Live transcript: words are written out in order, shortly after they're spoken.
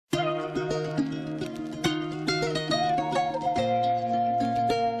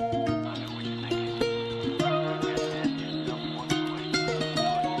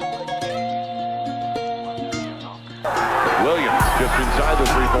inside the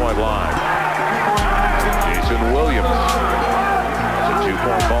three-point line. Jason Williams. It's a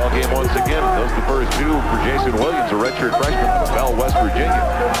two-point ball game once again. Those are the first two for Jason Williams, a redshirt freshman from Bell, West Virginia.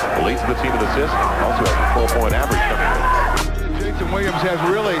 Leads the team in assists. Also has a 12-point average coming in. Jason Williams has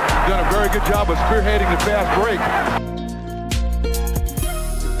really done a very good job of spearheading the fast break.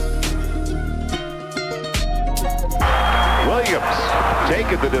 Williams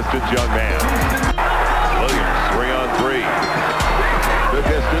taking the distance, young man. Williams, 3-on-3. The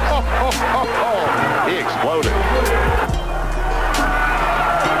distance. He exploded.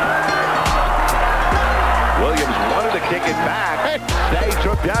 Williams wanted to kick it back. They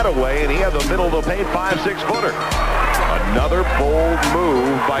took that away, and he had the middle of the paint 5-6 footer. Another bold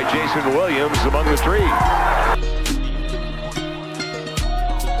move by Jason Williams among the trees.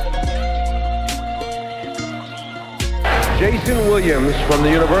 Jason Williams from the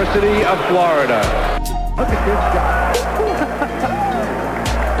University of Florida. Look at this guy.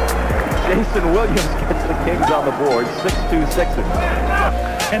 Jason Williams gets the Kings on the board, 6'2",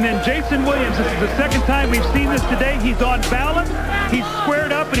 6'. And then Jason Williams, this is the second time we've seen this today. He's on balance, he's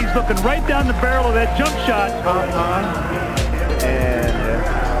squared up, and he's looking right down the barrel of that jump shot. And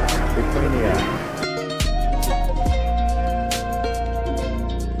between the eyes.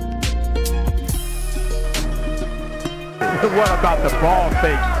 What about the ball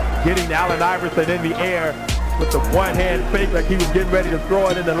fake? Getting Allen Iverson in the air with the one-hand fake like he was getting ready to throw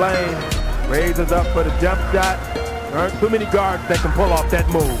it in the lane. Raises up for the jump shot. There aren't too many guards that can pull off that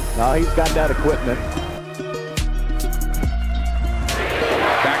move. No, he's got that equipment.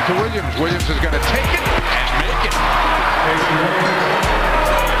 Back to Williams. Williams is going to take it and make it.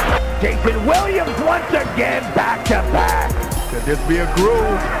 Jason Williams once again back-to-back. Could this be a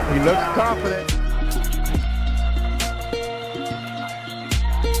groove? He looks confident.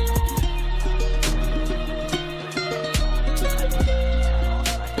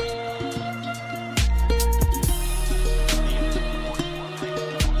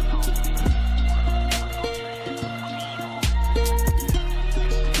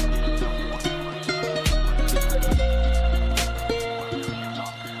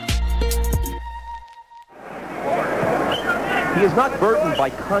 He is not burdened by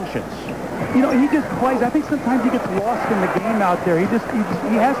conscience. You know, he just plays. I think sometimes he gets lost in the game out there. He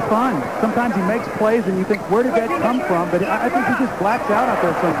has fun. Sometimes he makes plays and you think, where did that come from? But I think he just blacks out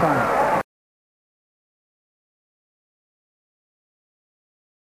there sometimes.